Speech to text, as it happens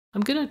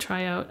I'm going to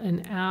try out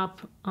an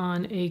app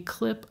on a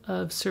clip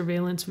of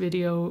surveillance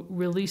video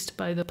released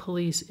by the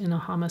police in a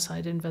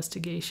homicide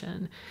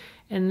investigation.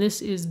 And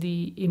this is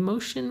the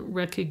emotion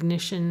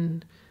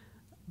recognition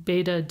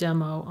beta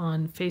demo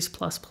on Face++.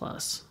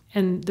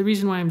 And the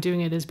reason why I'm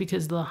doing it is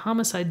because the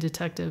homicide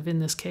detective in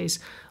this case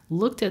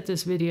looked at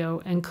this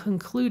video and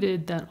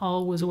concluded that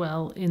all was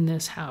well in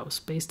this house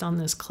based on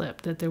this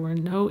clip, that there were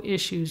no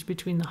issues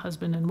between the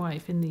husband and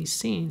wife in these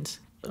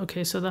scenes.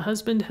 Okay, so the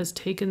husband has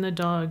taken the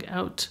dog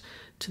out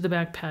to the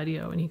back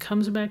patio and he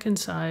comes back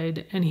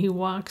inside and he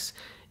walks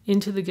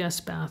into the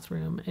guest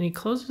bathroom and he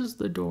closes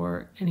the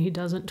door and he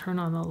doesn't turn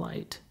on the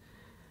light.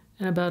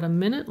 And about a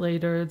minute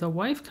later, the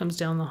wife comes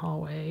down the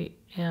hallway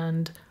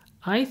and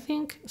I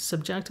think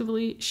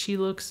subjectively she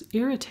looks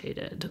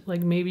irritated,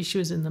 like maybe she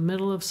was in the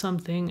middle of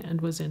something and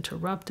was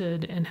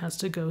interrupted and has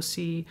to go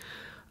see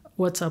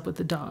what's up with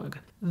the dog.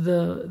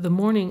 The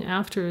morning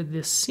after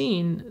this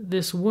scene,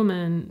 this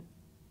woman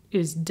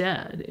is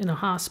dead in a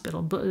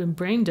hospital,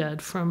 brain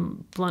dead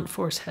from blunt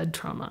force head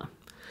trauma.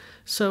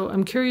 So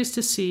I'm curious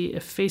to see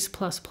if Face++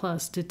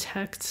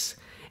 detects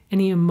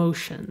any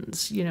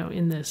emotions,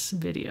 in this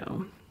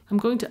video. I'm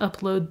going to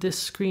upload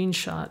this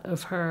screenshot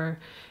of her,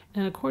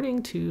 and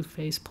according to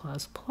Face++,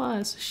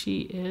 she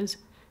is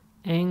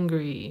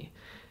angry.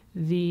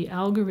 The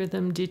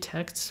algorithm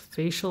detects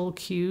facial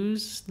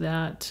cues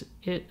that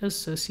it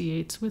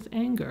associates with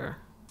anger.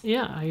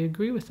 Yeah, I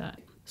agree with that.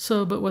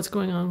 So, but what's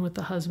going on with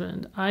the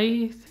husband?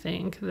 I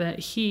think that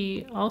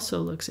he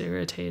also looks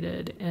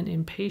irritated and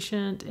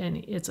impatient, and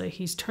it's like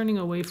he's turning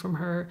away from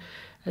her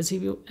as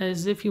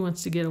if he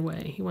wants to get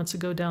away. He wants to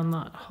go down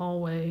that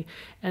hallway,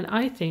 and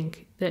I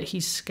think that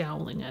he's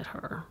scowling at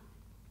her.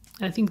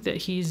 I think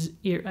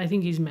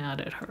he's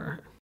mad at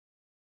her.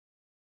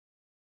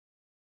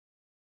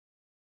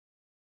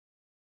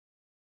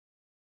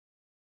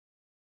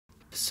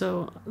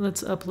 So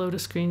let's upload a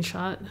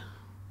screenshot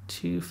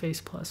to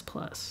Face++.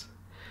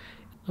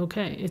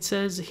 Okay, it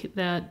says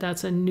that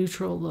that's a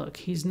neutral look.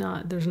 There's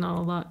not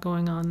a lot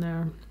going on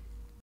there.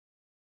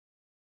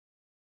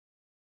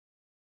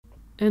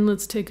 And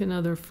let's take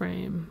another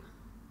frame.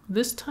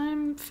 This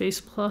time,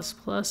 Face++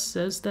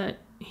 says that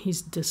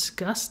he's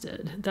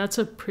disgusted. That's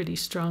a pretty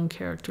strong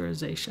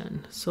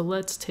characterization. So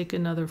let's take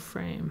another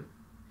frame.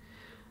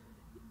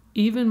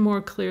 Even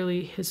more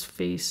clearly, his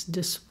face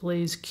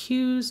displays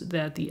cues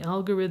that the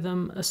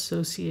algorithm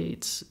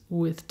associates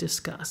with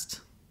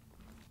disgust.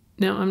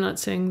 Now, I'm not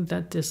saying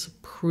that this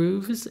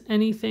proves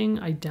anything.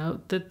 I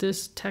doubt that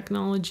this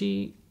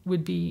technology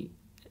would be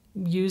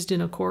used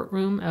in a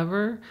courtroom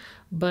ever,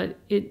 but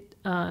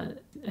I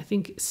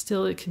think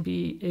still it can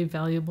be a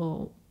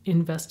valuable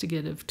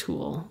investigative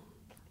tool.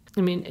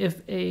 I mean,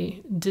 if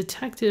a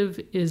detective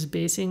is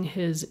basing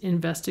his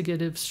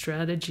investigative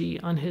strategy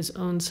on his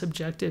own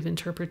subjective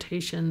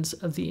interpretations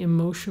of the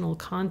emotional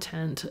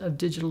content of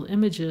digital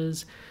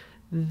images,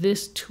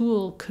 this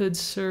tool could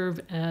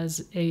serve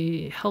as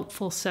a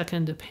helpful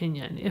second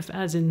opinion. If,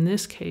 as in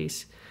this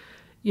case,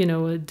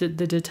 the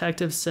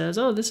detective says,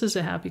 oh, this is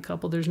a happy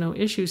couple, there's no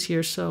issues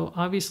here, so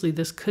obviously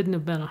this couldn't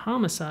have been a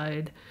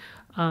homicide,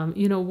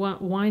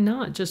 why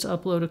not just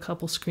upload a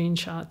couple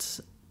screenshots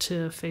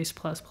to Face++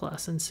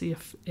 and see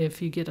if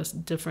you get a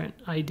different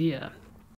idea.